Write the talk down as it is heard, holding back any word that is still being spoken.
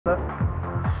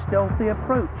Stealthy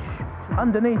approach.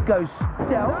 Underneath goes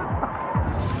Stealth.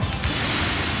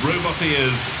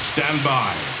 Robotics, stand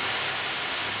by.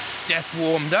 Death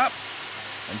warmed up.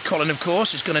 And Colin, of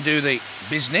course, is going to do the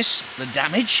business, the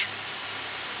damage.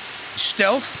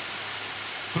 Stealth.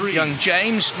 3, Young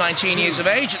James, 19 years of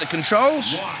age, at the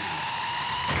controls. 1.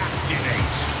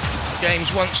 Activate.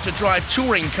 James wants to drive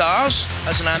touring cars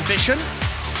as an ambition.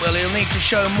 Well, he'll need to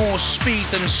show more speed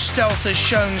than Stealth has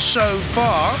shown so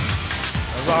far.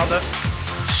 A rather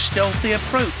stealthy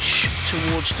approach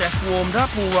towards Death Warmed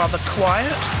Up, or rather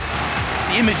quiet.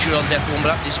 The imagery on Death Warmed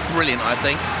Up is brilliant, I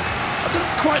think. I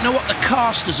don't quite know what the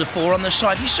casters are for on the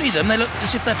side. You see them? They look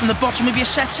as if they're from the bottom of your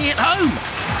settee at home.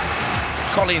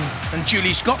 Colin and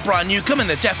Julie Scott, Brian Newcombe in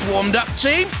the Death Warmed Up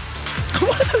team.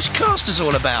 What are those casters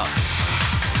all about?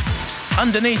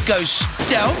 Underneath goes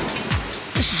Stealth.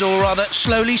 This is all rather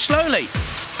slowly.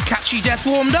 Catchy Death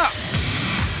Warmed Up.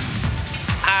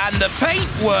 And the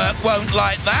paintwork won't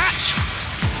like that.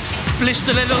 Blissed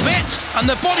a little bit. And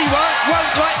the bodywork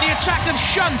won't like the attack of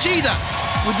Shunt either,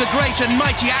 with the great and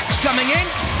mighty axe coming in.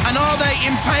 And are they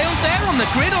impaled there on the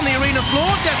grid, on the arena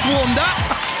floor? Death Warmed Up.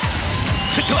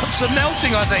 The gloves are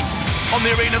melting, I think, on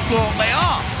the arena floor. They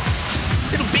are.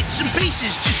 Little bits and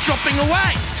pieces just dropping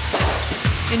away.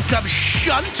 In comes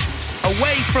Shunt,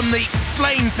 away from the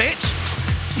flame pit.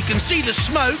 You can see the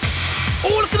smoke.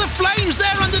 Oh, look at the flames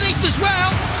there underneath as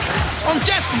well. On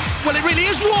Death, well, it really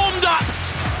is warmed up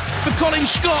for Colin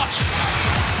Scott.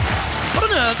 What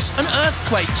on earth's an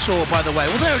earthquake saw, by the way?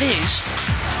 Well, there it is.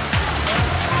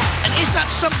 And is that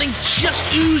something just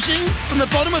oozing from the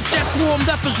bottom of Death Warmed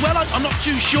Up as well? I'm not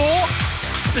too sure.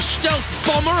 The Stealth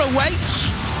Bomber awaits.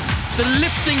 The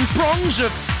lifting prongs of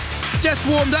Death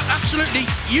Warmed Up absolutely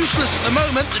useless at the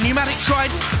moment. The pneumatic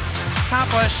trident,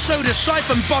 powered by a soda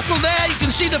siphon bottle. There, you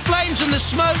can see the flames and the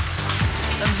smoke.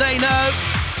 And they know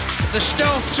the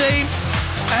Stealth team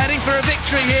are heading for a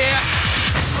victory here.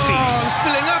 Cease. Oh, I'm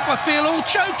filling up, I feel all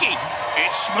choky.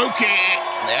 It's smoky.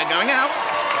 They're going out.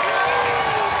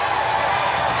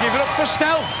 Give it up for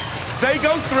Stealth. They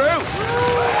go through.